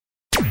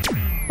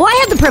Well,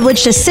 I had the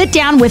privilege to sit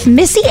down with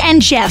Missy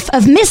and Jeff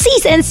of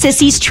Missy's and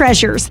Sissy's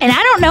Treasures. And I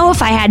don't know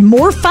if I had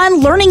more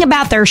fun learning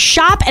about their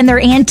shop and their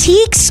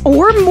antiques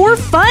or more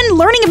fun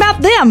learning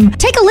about them.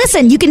 Take a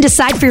listen. You can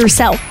decide for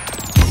yourself.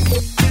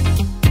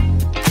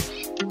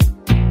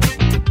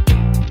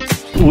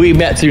 We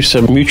met through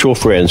some mutual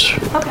friends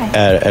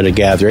at a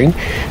gathering,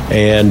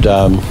 and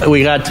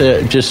we got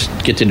to just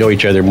get to know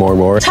each other more and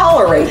more.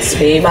 Tolerates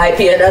me might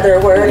be another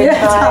word.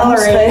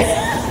 Tolerate.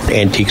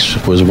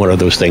 Antiques was one of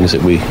those things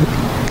that we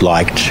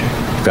liked,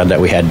 found out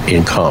we had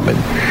in common.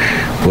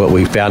 What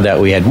we found out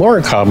we had more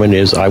in common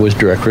is I was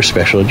director of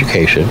special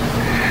education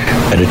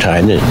at a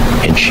time,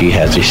 and she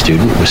has a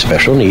student with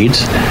special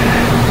needs.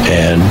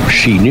 And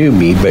she knew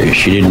me, but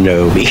she didn't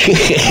know me.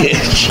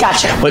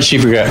 Gotcha. Once she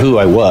figured out who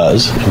I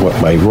was and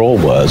what my role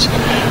was,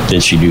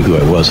 then she knew who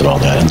I was and all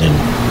that. And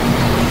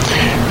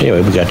then,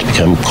 anyway, we got to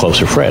become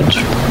closer friends.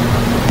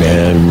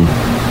 And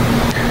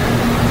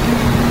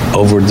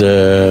over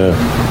the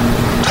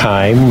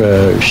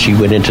time, she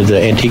went into the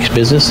antiques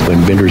business when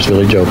Vendors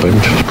Village opened.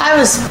 I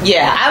was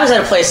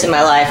at a place in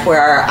my life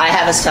where I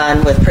have a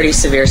son with pretty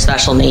severe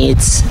special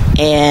needs.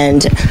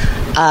 And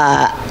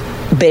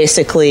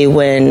basically,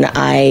 when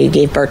I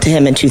gave birth to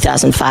him in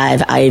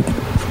 2005, I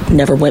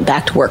never went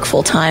back to work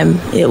full time.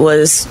 It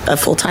was a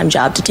full time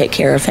job to take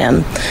care of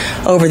him.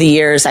 Over the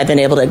years,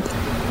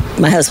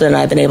 my husband and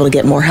I have been able to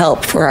get more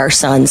help for our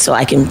son, so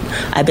I've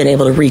been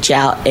able to reach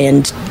out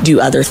and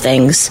do other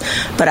things,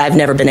 but I've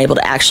never been able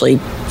to actually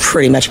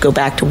pretty much go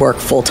back to work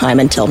full time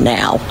until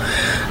now.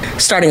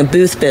 Starting a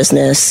booth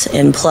business,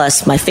 and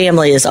plus my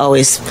family has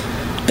always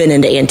been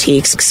into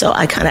antiques, so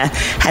I kind of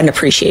had an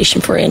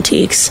appreciation for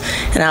antiques,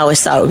 and I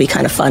always thought it would be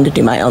kind of fun to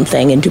do my own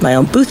thing and do my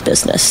own booth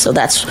business. So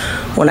that's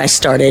when I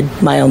started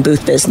my own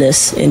booth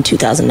business in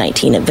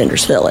 2019 at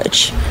Vendors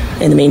Village.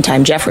 In the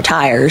meantime, Jeff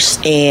retires,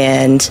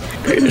 and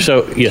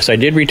so yes, I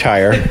did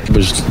retire.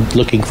 Was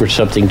looking for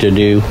something to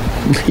do,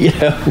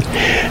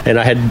 and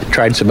I had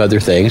tried some other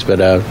things, but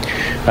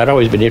I'd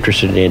always been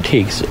interested in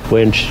antiques.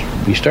 When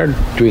we started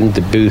doing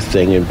the booth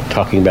thing and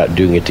talking about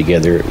doing it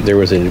together, there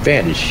was an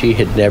advantage. She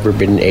had never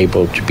been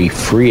able to be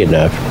free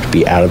enough to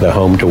be out of the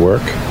home to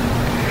work,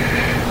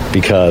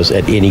 because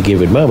at any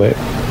given moment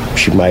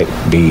she might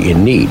be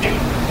in need.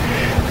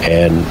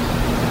 And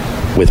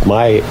with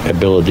my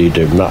ability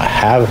to not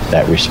have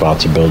that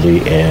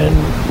responsibility, and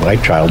my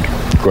child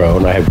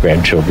grown, I have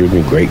grandchildren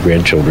and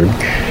great-grandchildren,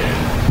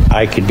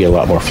 I could be a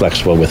lot more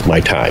flexible with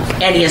my time.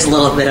 And he has a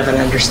little bit of an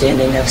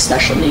understanding of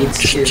special needs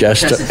too,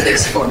 because of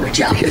his former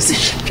job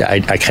position.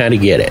 I kind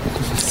of get it.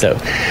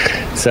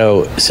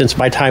 So since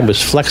my time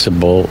was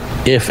flexible,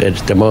 if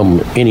at the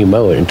moment, any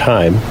moment in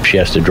time, she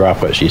has to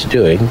drop what she's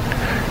doing,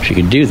 she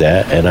could do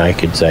that, and I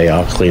could say,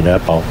 I'll clean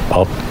up,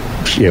 I'll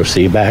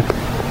see you back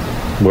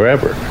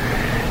wherever.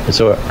 And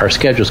so our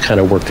schedules kind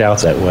of worked out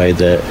that way,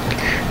 that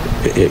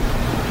it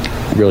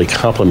really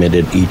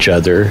complemented each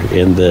other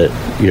in that,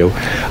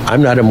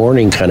 I'm not a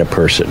morning kind of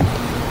person.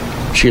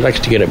 She likes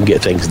to get up and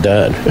get things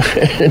done.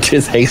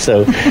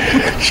 So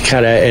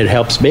it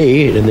helps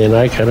me, and then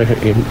I kind of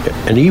am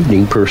an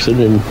evening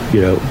person, and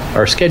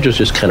our schedules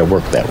just kind of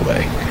work that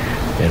way.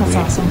 And That's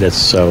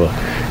awesome.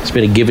 It's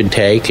been a give and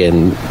take,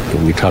 and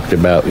we talked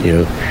about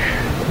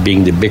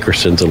being the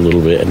Bickersons a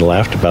little bit and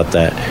laughed about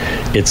that.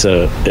 It's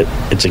a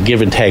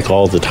give and take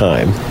all the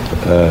time.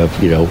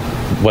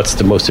 What's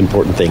the most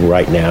important thing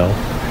right now?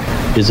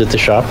 Is it the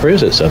shop, or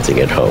is it something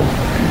at home?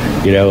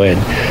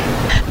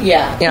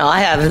 I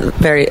have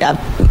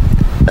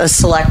a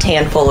select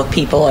handful of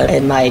people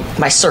in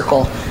my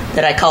circle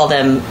that I call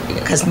them,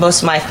 because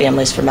most of my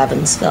family's from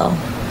Evansville.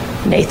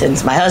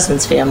 Nathan's, my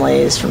husband's family,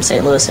 is from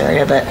St. Louis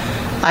area, but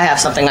I have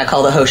something I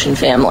call the Hoshin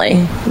family.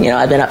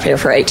 I've been up here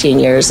for 18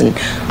 years, and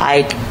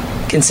I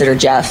consider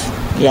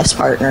Jeff's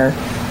partner,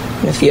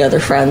 and a few other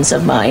friends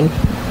of mine,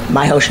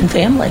 my Hoshin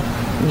family.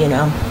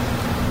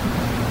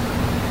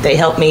 They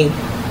help me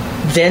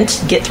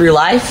vent, get through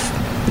life,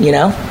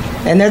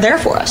 and they're there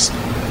for us.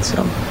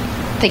 So,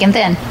 Thick and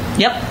thin.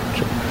 Yep.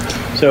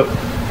 So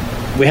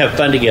we have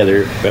fun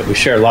together, but we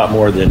share a lot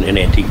more than an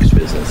antiques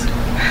business.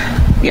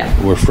 Yeah.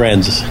 We're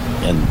friends,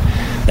 and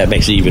that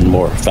makes it even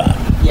more fun.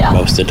 Yeah.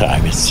 Most of the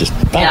time, it's just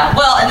fun. Yeah.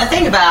 Well, and the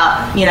thing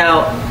about,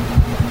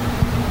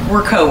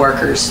 we're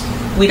coworkers.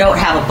 We don't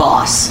have a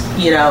boss,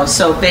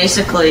 so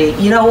basically,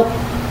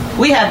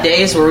 we have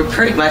days where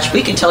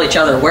we can tell each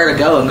other where to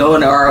go and go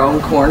into our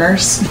own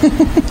corners,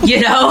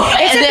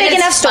 It's a big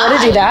enough store to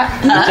do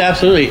that. It's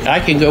absolutely. I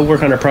can go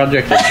work on a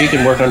project, and she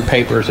can work on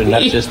papers, and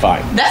that's just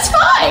fine. That's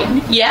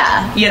fine.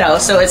 Yeah.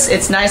 So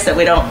it's nice that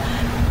we don't,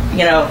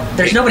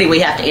 there's nobody we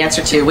have to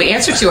answer to. We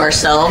answer to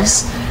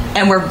ourselves,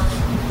 and we're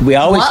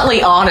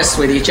bluntly honest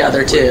with each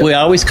other, too. We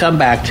always come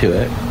back to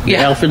it. The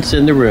elephant's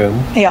in the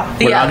room. Yeah.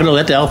 We're not going to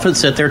let the elephant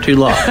sit there too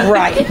long.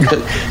 Right.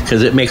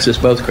 Because it makes us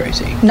both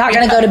crazy. Not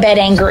going to go to bed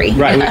angry.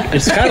 Right.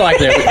 It's kind of like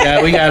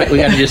that. We got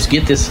to just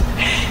get this.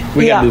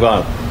 We got to move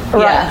on.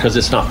 Right. Because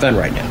it's not fun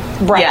right now.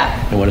 Right.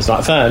 Yeah. And when it's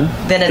not fun,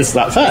 then it's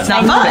not fun. It's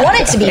not fun. You want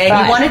it to be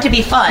fun. You want it to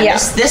be fun. Yeah.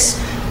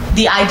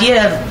 the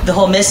idea of the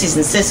whole Missy's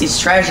and Sissy's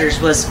Treasures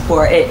was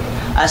for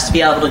us to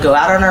be able to go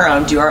out on our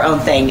own, do our own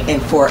thing,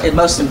 and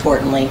most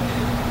importantly,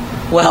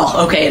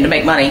 and to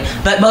make money,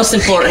 but most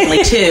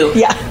importantly too,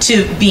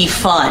 to be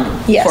fun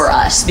for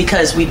us,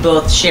 because we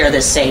both share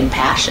this same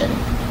passion,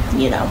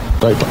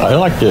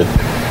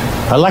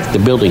 I like the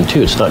building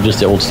too. It's not just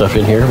the old stuff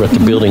in here, but the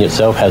building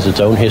itself has its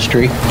own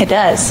history. It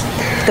does.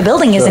 The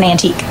building is an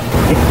antique.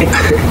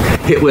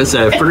 It was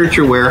a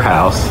furniture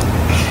warehouse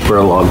for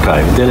a long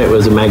time. Then it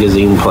was a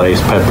magazine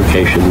place,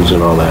 publications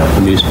and all that.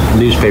 A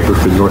newspaper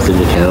for north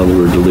end of town. They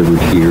were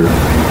delivered here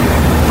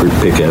for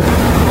pickup.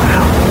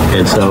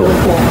 And so,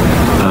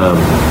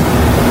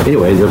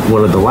 anyway,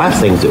 one of the last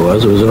things it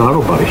was an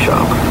auto body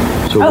shop.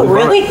 So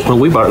when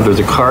we bought it, there was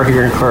a car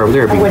here and a car over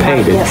there being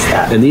painted.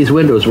 And these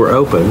windows were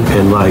open,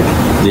 and like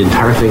the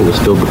entire thing was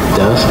filled with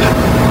dust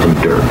and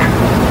dirt.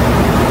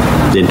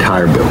 The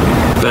entire building.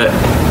 But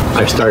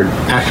I started,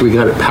 after we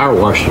got it power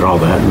washed and all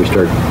that, and we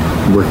started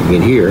working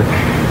in here,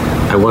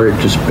 I wanted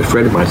to, a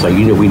friend of mine was like,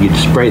 we need to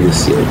spray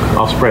this ceiling.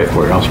 I'll spray it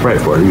for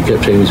you. He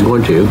kept saying he was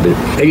going to, but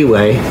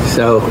anyway,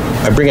 so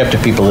I bring up to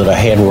people that I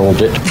hand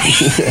rolled it.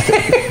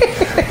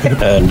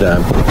 And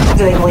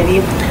do they believe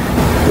you?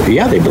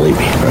 Yeah, they believe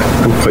me.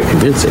 I'm quite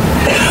convincing.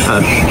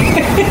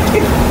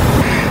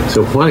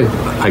 So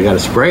I got a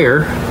sprayer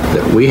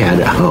that we had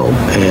at home,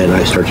 and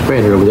I started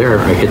spraying it over there.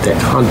 I hit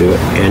that conduit,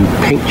 and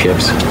paint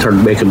chips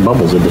started making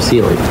bubbles in the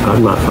ceiling.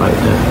 I'm not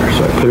fighting that.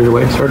 So I put it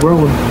away and started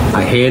rolling.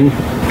 I hand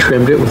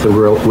trimmed it with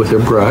a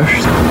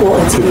brush. Well,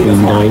 it's took me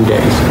 9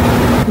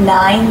 days.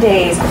 9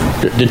 days.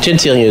 The tin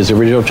ceiling is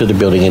original to the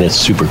building, and it's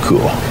super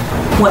cool.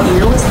 What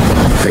year was it?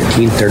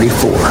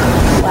 1934.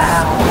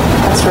 Wow,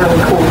 that's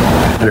really cool.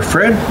 And a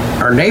friend,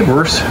 our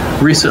neighbors,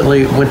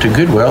 recently went to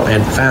Goodwill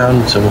and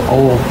found some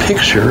old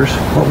pictures.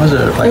 What was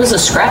it? It was a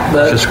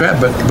scrapbook. It was a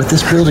scrapbook with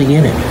this building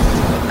in it.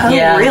 Oh,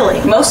 yeah,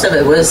 really? Most of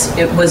it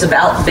was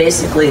about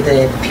basically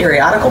the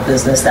periodical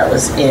business that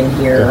was in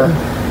here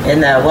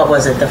in the,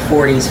 the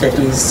 40s,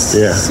 50s,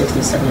 60s,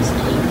 70s,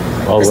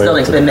 80s. This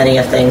building's been many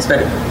of things,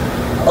 but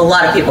a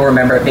lot of people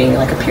remember it being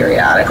like a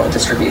periodical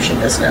distribution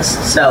business.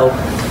 So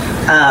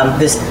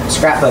this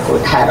scrapbook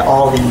had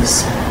all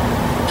these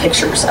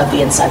pictures of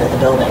the inside of the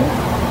building.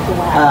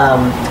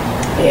 Wow.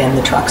 And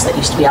the trucks that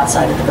used to be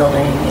outside of the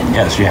building. And,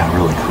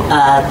 really cool.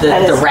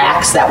 The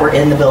racks that were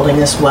in the building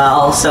as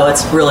well. So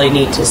it's really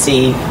neat to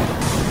see.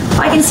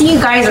 I can see you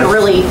guys are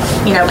really,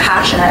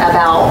 passionate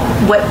about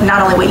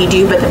not only what you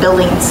do, but the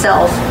building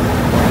itself.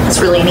 That's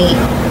really neat.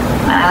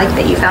 I like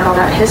that you found all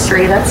that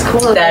history. That's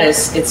cool.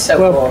 It's so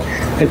cool.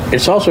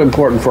 It's also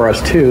important for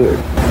us too.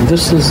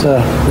 This is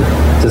the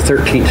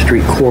 13th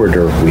Street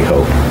corridor, we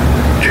hope,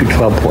 to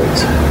 12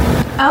 points.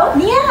 Oh,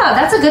 yeah,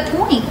 that's a good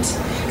point.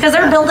 Because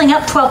they're building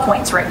up 12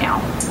 points right now.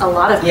 A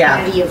lot of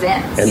community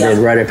events. And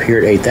then right up here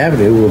at 8th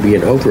Avenue will be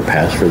an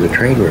overpass for the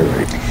train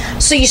rotary.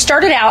 So you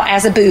started out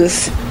as a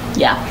booth.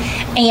 Yeah.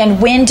 And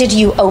when did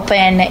you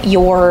open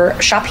your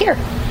shop here?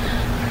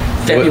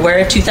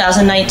 February of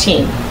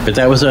 2019. But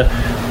that was a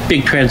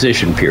big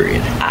transition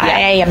period.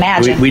 I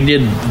imagine. We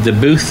did the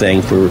booth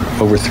thing for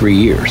over 3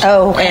 years.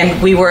 Oh, okay.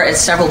 And we were at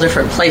several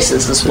different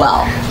places as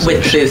well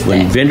with the booth When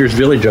thing. Vendors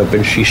Village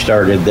opened, she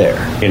started there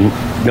in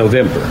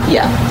November.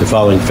 Yeah. The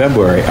following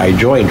February, I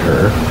joined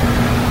her,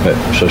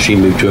 so she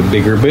moved to a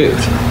bigger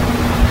booth.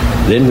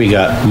 Then we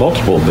got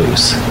multiple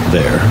booths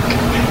there,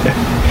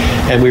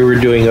 and we were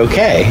doing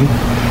okay.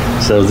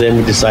 So then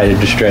we decided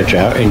to stretch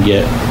out and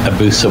get a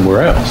booth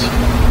somewhere else.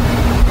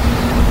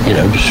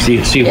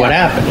 Just see what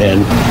happened,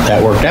 and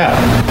that worked out.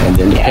 And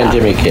then the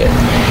pandemic hit.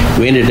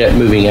 We ended up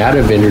moving out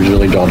of Vendors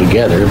Village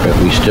altogether, but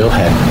we still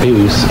had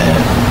booths at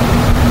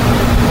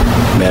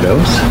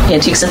Meadows.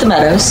 Antiques at the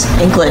Meadows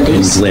in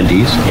Glendy's.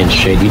 And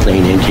Shady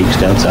Lane Antiques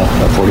down south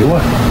of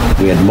 41.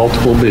 We had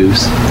multiple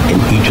booths in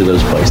each of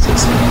those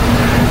places.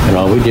 And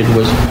all we did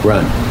was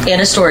run.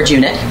 And a storage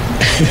unit.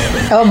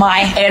 Oh,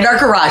 my. And our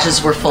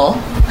garages were full.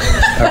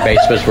 Our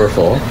basements were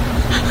full.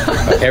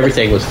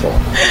 Everything was full.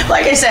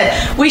 Like I said,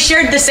 we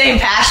shared the same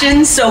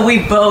passion, so we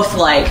both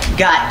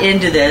got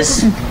into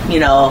this,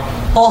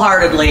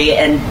 wholeheartedly.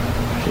 And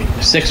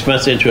 6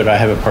 months into it, I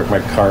haven't parked my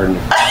car in the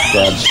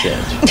garage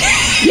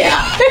since.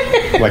 Yeah.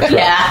 My truck.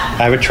 Yeah.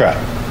 I have a truck,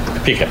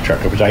 a pickup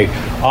truck, which I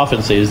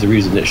often say is the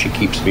reason that she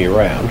keeps me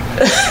around.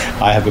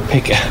 I have a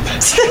pickup.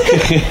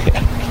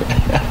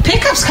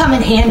 Pickups come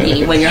in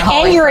handy when you're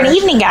hauling. And you're an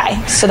evening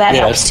guy, so that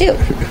helps too.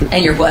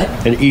 And you're what?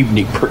 An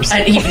evening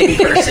person. An evening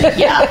person,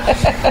 yeah.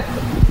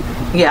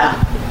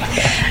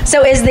 Yeah.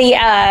 So is the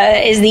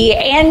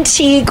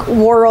antique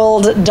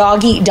world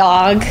dog eat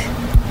dog,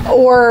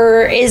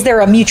 or is there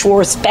a mutual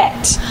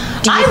respect?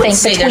 Do you think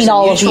say between there's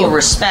all a mutual of you?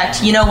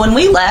 respect. When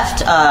we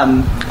left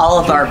all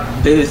of our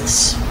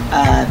booths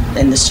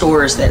and the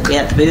stores that we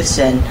had the booths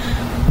in,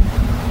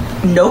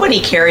 nobody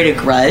carried a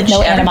grudge.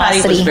 No Everybody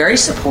animosity. was very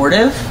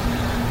supportive.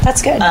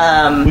 That's good.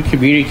 We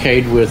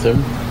communicated with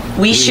them.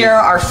 We share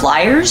our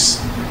flyers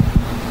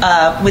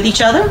with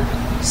each other.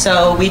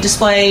 So we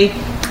display,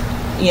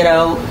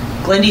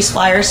 Glendy's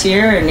Flyers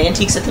here and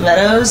Antiques at the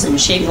Meadows and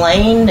Shady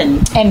Lane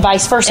and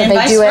vice versa. And they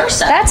vice do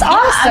versa. it. That's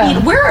awesome. I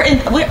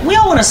mean, we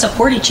all want to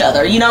support each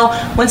other. You know,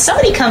 when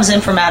somebody comes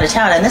in from out of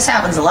town, and this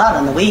happens a lot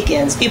on the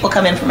weekends, people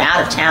come in from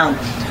out of town.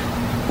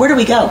 Where do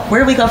we go?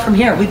 Where do we go from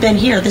here? We've been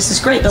here. This is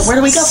great. But where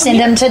do we go from Send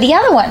here? them to the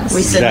other ones.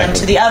 We send them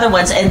to the other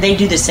ones, and they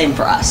do the same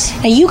for us.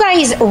 Now, you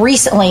guys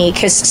recently,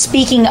 because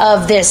speaking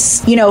of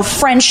this,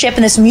 friendship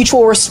and this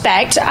mutual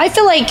respect, I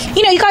feel like,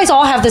 you guys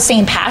all have the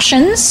same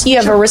passions. You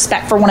have a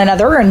respect for one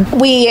another. And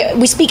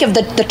we speak of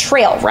the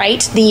trail,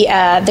 right?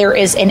 There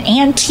is an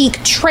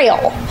antique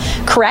trail,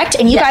 correct?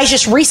 And you guys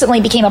just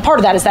recently became a part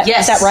of that. Is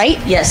that right?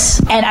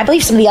 Yes. And I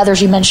believe some of the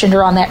others you mentioned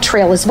are on that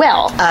trail as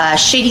well.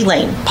 Shady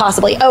Lane.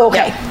 Possibly. Oh,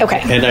 okay. Yeah.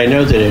 Okay. And I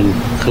know that in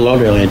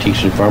Colonial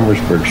Antiques in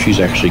Farmersburg, she's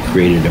actually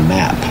created a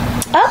map.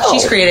 Oh.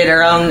 She's created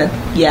her own,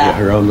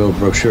 her own little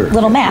brochure.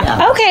 Little map.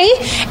 Yeah.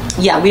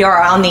 Okay. Yeah, we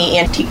are on the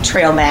Antique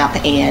Trail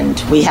map, and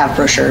we have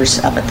brochures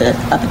up at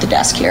the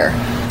desk here.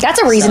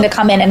 That's a reason to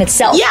come in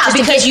itself. Yeah, just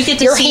because you get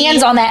to your see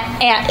hands on that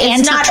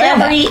antique trail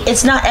map.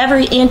 It's not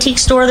every antique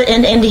store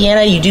in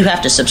Indiana. You do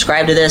have to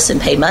subscribe to this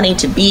and pay money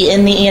to be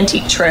in the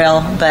Antique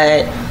Trail,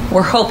 but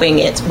we're hoping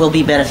it will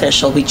be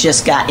beneficial. We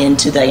just got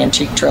into the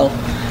Antique Trail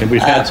and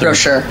we've had some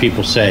brochure.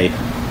 People say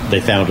they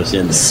found us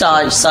in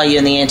there. Saw you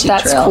in the Antique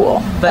That's Trail. Cool.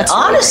 But That's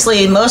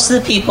honestly, most of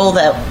the people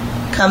that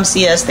come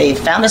see us, they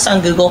found us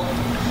on Google,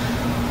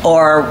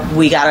 or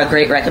we got a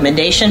great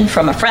recommendation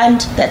from a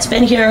friend that's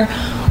been here,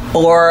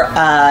 or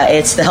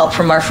it's the help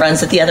from our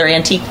friends at the other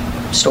antique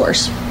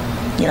stores,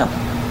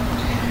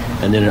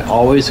 And then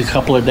always a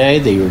couple of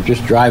days, they were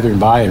just driving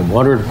by and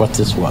wondered what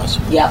this was.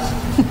 Yep.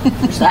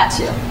 There's that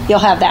too. You'll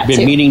have that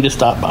Been too. meaning to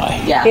stop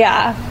by. Yeah.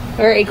 Yeah.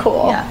 Very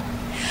cool. Yeah.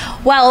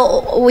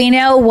 Well, we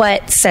know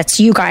what sets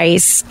you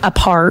guys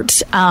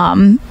apart.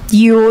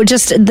 You're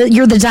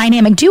the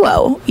dynamic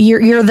duo.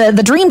 You're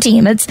the dream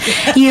team. It's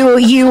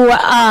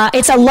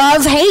it's a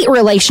love-hate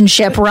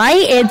relationship,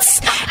 right?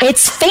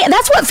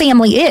 That's what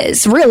family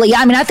is, really.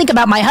 I mean, I think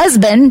about my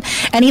husband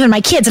and even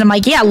my kids, and I'm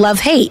like, yeah,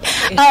 love-hate.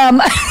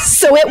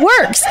 So it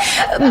works.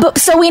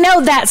 So we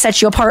know that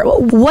sets you apart.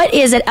 What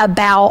is it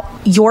about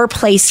your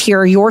place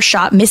here, your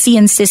shop, Missy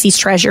and Sissy's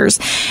Treasures,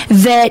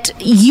 that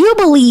you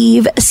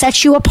believe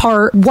sets you apart?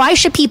 Why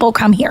should people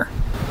come here?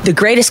 The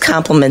greatest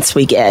compliments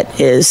we get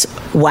is,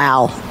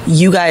 wow,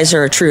 you guys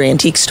are a true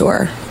antique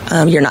store.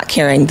 You're not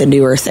carrying the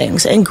newer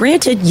things. And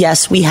granted,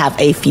 yes, we have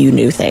a few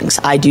new things.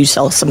 I do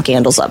sell some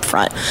candles up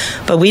front,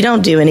 but we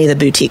don't do any of the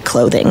boutique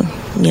clothing.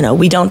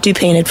 We don't do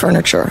painted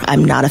furniture.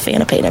 I'm not a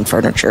fan of painted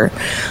furniture.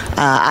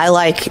 I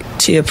like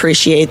to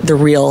appreciate the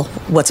real,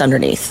 what's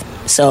underneath.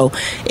 So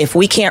if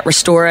we can't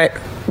restore it,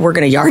 we're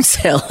going to yard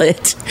sale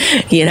it,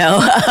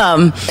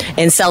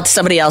 and sell to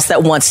somebody else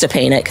that wants to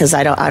paint it, because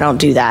I don't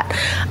do that,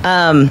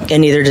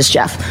 and neither does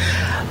Jeff.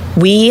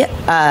 We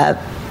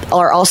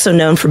are also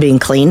known for being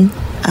clean.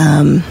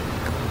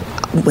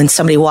 When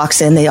somebody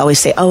walks in, they always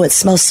say, "Oh, it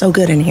smells so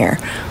good in here."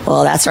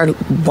 Well, that's our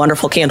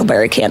wonderful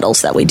candleberry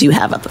candles that we do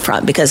have up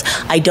front, because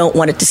I don't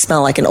want it to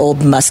smell like an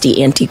old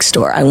musty antique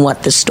store. I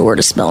want the store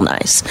to smell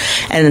nice.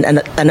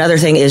 And another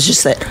thing is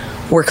just that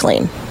we're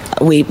clean.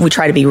 We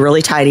try to be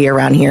really tidy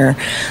around here,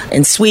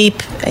 and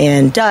sweep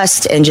and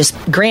dust, and just,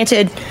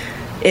 granted,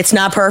 it's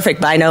not perfect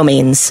by no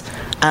means,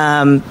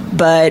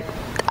 but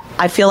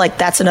I feel like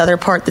that's another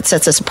part that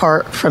sets us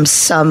apart from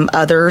some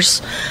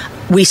others.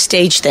 We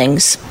stage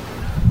things.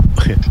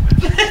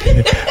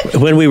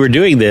 When we were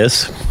doing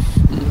this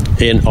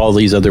in all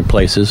these other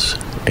places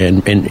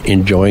and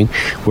enjoying,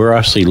 we're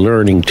actually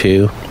learning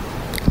too.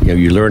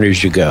 You learn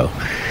as you go.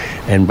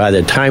 And by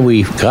the time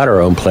we got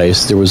our own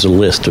place, there was a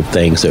list of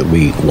things that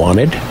we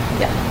wanted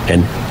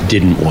and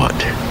didn't want.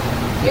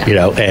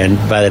 Yeah. And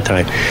by the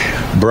time,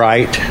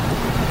 bright,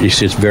 it's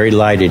just very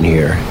light in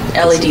here.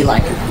 LED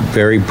light.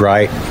 Very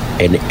bright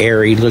and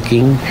airy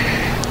looking.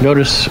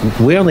 Notice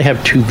we only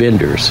have 2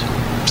 vendors,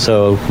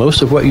 so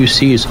most of what you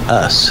see is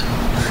us.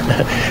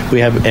 We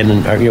have,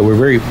 and we're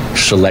very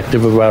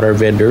selective about our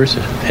vendors,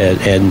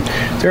 and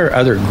there are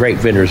other great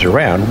vendors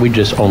around. We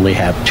just only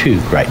have 2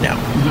 right now.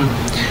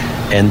 Mm-hmm.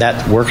 And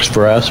that works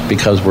for us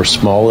because we're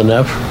small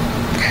enough.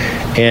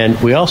 And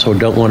we also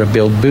don't want to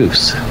build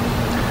booths.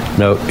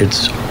 No,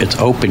 it's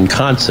open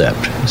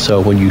concept. So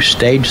when you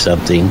stage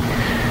something,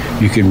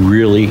 you can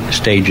really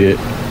stage it,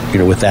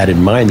 with that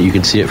in mind, that you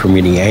can see it from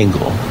any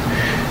angle.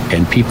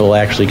 And people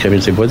actually come in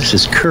and say, "Boy, this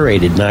is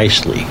curated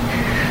nicely."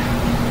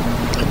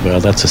 Well,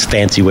 that's a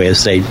fancy way of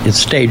saying it's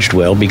staged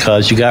well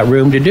because you got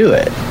room to do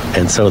it.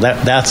 And so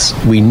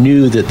we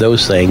knew that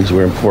those things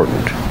were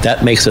important.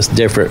 That makes us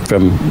different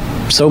from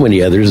so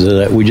many others,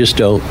 that we just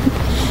don't,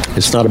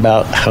 it's not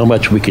about how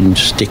much we can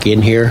stick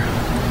in here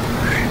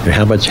and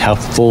how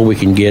full we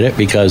can get it,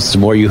 because the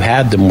more you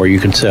have, the more you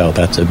can sell.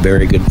 That's a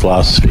very good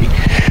philosophy.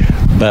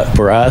 But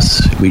for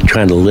us, we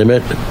try to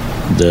limit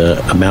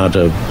the amount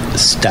of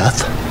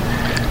stuff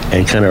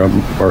and kind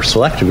of are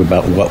selective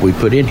about what we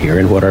put in here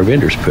and what our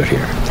vendors put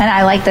here. And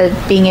I like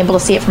being able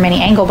to see it from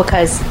any angle,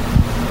 because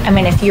I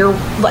mean, if you're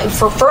like,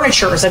 for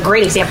furniture is a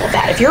great example of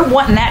that. If you're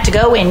wanting that to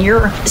go in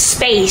your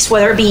space,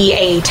 whether it be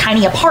a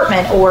tiny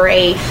apartment or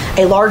a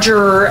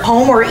larger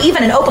home or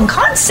even an open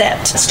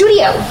concept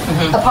studio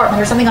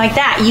apartment or something like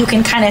that, you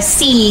can kind of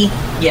see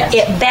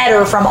it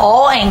better from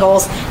all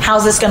angles.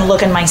 How's this going to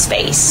look in my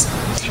space?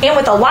 And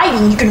with the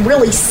lighting, you can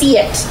really see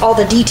it, all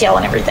the detail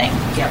and everything.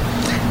 Yep.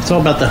 It's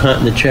all about the hunt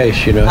and the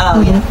chase, you know.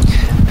 Oh, yeah.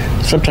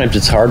 Sometimes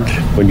it's hard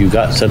when you've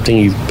got something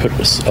you've put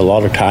a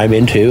lot of time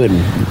into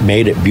and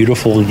made it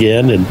beautiful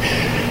again, and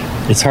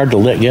it's hard to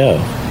let go.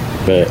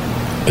 But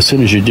as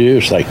soon as you do,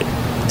 it's like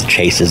the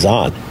chase is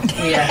on.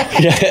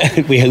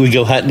 Yeah. we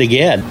go hunting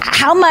again.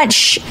 How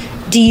much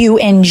do you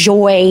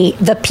enjoy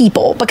the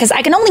people? Because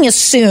I can only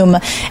assume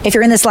if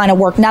you're in this line of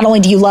work, not only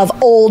do you love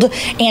old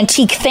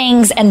antique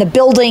things and the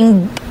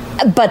building,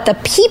 but the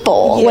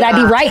people. Yeah. Would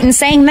I be right in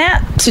saying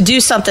that? To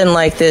do something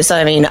like this,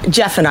 I mean,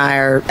 Jeff and I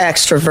are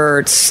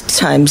extroverts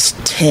times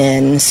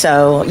 10.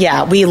 So,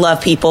 yeah, we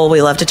love people.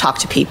 We love to talk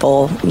to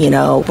people. You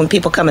know, when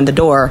people come in the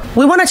door,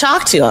 we want to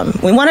talk to them.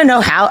 We want to know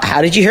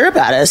how did you hear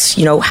about us?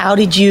 You know,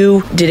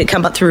 did it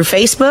come up through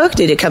Facebook?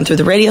 Did it come through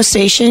the radio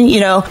station? You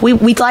know, we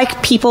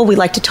like people. We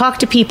like to talk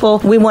to people.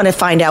 We want to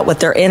find out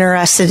what they're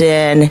interested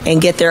in and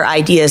get their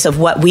ideas of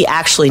what we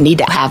actually need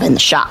to have in the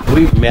shop.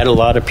 We've met a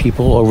lot of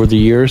people over the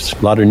years,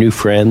 a lot of new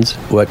friends.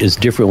 What is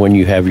different when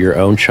you have your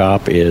own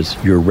shop is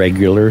your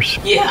regulars.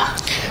 Yeah.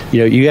 You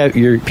know, you have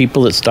your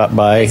people that stop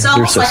by. It's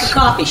almost like a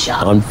coffee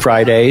shop. On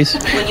Fridays.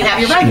 When you have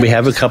your regulars. We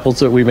have a couple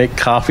that we make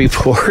coffee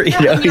for, you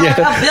know.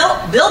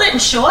 Bill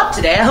didn't show up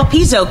today. I hope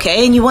he's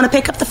okay, and you want to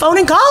pick up the phone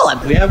and call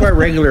him. We have our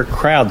regular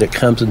crowd that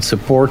comes and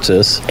supports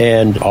us,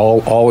 and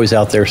always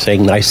out there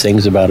saying nice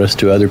things about us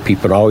to other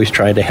people, and always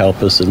trying to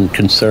help us and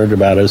concerned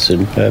about us.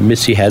 And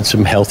Missy had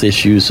some health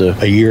issues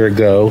a year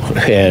ago,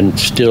 and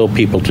still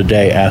people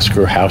today ask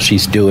her how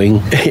she's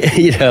doing,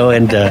 you know.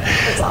 And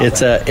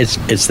awesome.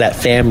 It's that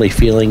family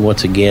feeling.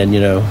 Once again,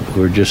 you know,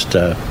 we're just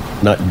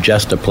not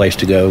just a place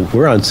to go.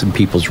 We're on some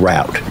people's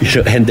route,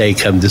 you know, and they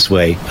come this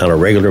way on a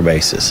regular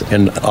basis.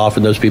 And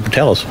often those people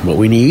tell us what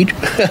we need,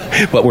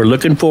 what we're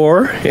looking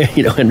for,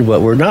 you know, and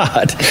what we're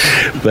not.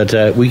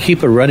 But we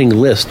keep a running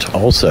list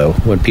also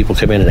when people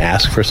come in and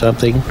ask for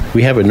something.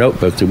 We have a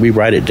notebook that we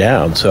write it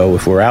down. So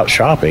if we're out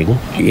shopping,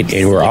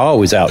 and we're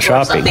always out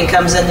shopping. Something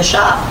comes in the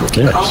shop.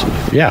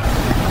 Yeah.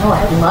 Oh,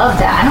 I love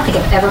that. I don't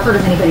think I've ever heard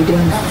of anybody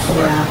doing that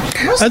before.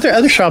 Yeah.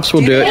 Other shops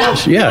will do it.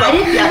 Yeah. I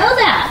didn't know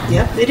that.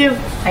 Yep, they do.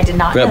 I did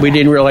not know But we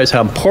didn't realize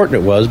how important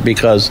it was,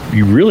 because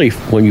you really,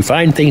 when you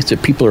find things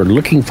that people are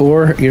looking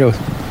for, you know,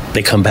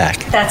 they come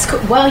back. That's cool.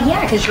 Well,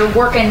 yeah, because you're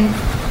working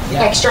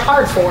extra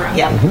hard for them.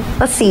 Yeah. Mm-hmm.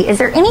 Let's see. Is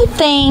there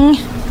anything?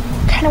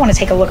 Kind of want to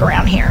take a look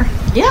around here.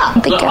 Yeah.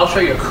 I'll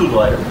show you a cool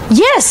item.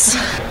 Yes.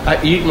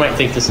 You might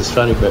think this is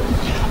funny, but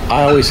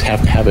I always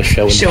have to have a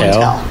show and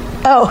tell.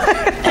 Oh.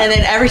 And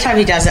then every time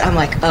he does it, I'm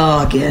like,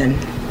 oh, again.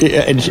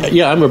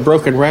 Yeah, I'm a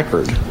broken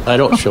record. I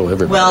don't show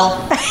everybody.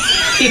 Well,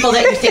 people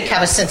that you think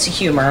have a sense of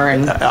humor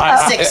and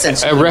a sixth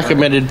sense of humor. A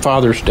recommended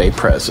Father's Day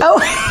present. Oh.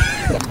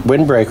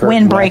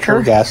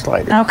 Windbreaker. Gas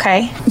lighter.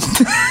 Okay.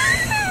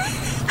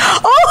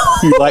 Oh.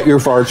 You light your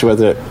farts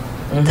with it.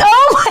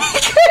 Oh, my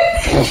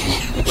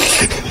goodness.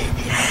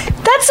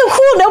 That's so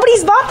cool.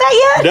 Nobody's bought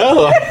that yet?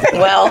 No.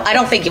 Well, I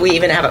don't think we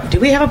even have do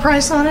we have a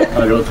price on it?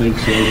 I don't think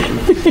so.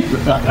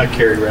 I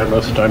carry it around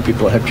most of the time.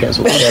 People have a chance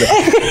to look at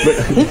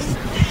it.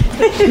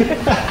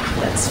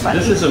 That's funny.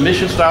 This is a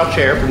mission-style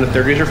chair from the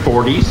 30s or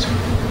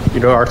 40s. You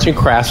know, arts and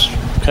crafts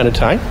kind of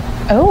time.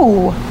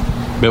 Oh.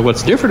 But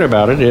what's different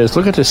about it is,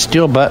 look at the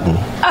steel button.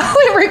 Oh,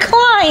 it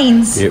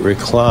reclines. It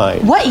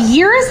reclines. What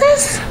year is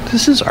this?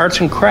 This is arts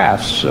and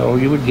crafts, so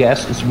you would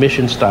guess it's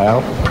mission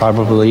style,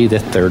 probably the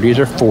 30s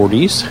or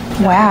 40s.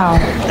 Wow.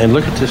 And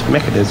look at this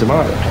mechanism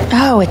on it.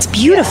 Oh, it's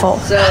beautiful.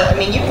 Yeah. So, I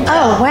mean, you can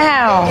tell. Oh,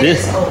 wow.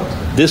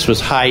 This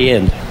was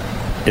high-end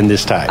in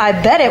this time. I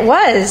bet it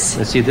was.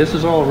 And see, this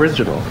is all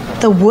original.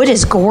 The wood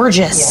is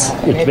gorgeous.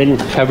 Yeah. It's been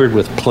covered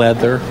with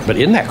pleather, but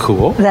isn't that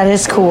cool? That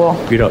is cool.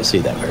 You don't see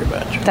that very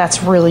much.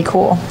 That's really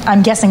cool.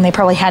 I'm guessing they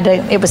probably had to,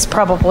 it was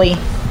probably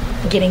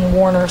getting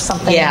worn or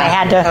something.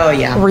 Yeah. And they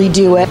had to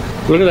redo it.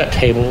 Look at that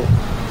table,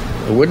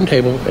 a wooden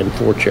table and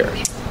 4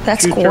 chairs.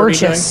 That's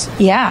gorgeous.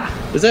 Yeah.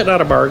 Is that not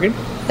a bargain?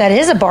 That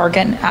is a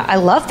bargain. I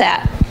love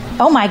that.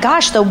 Oh my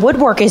gosh, the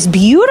woodwork is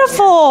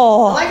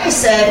beautiful. Like I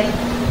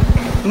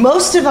said,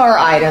 most of our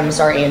items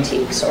are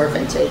antiques or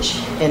vintage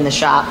in the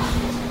shop.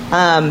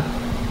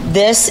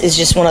 This is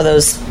just one of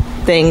those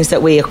things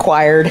that we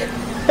acquired.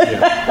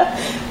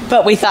 Yeah.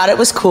 But we thought it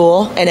was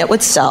cool and it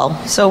would sell,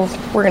 so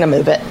we're going to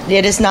move it.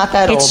 It is not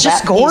that old. It's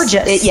just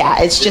gorgeous.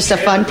 It's just a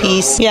fun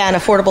piece. Yeah, an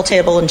affordable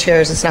table and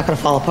chairs. It's not going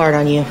to fall apart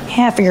on you.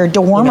 Yeah, for your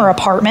dorm or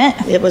apartment.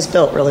 It was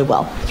built really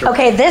well.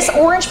 Okay, this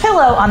orange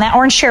pillow on that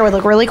orange chair would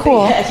look really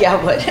cool. Yeah,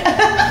 it would.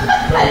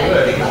 I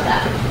didn't think about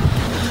that.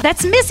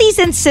 That's Missy's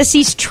and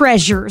Sissy's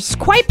Treasures,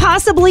 quite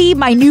possibly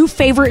my new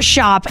favorite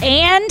shop,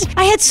 and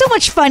I had so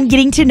much fun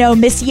getting to know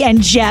Missy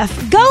and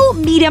Jeff. Go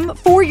meet them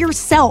for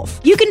yourself.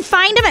 You can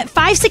find them at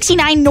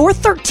 569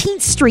 North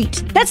 13th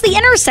Street. That's the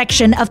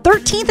intersection of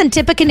 13th and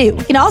Tippecanoe.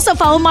 You can also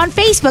follow them on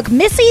Facebook,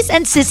 Missy's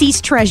and Sissy's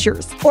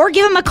Treasures, or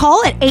give them a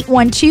call at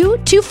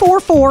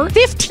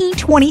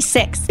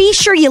 812-244-1526. Be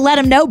sure you let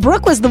them know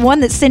Brooke was the one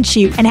that sent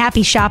you, and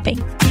happy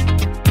shopping.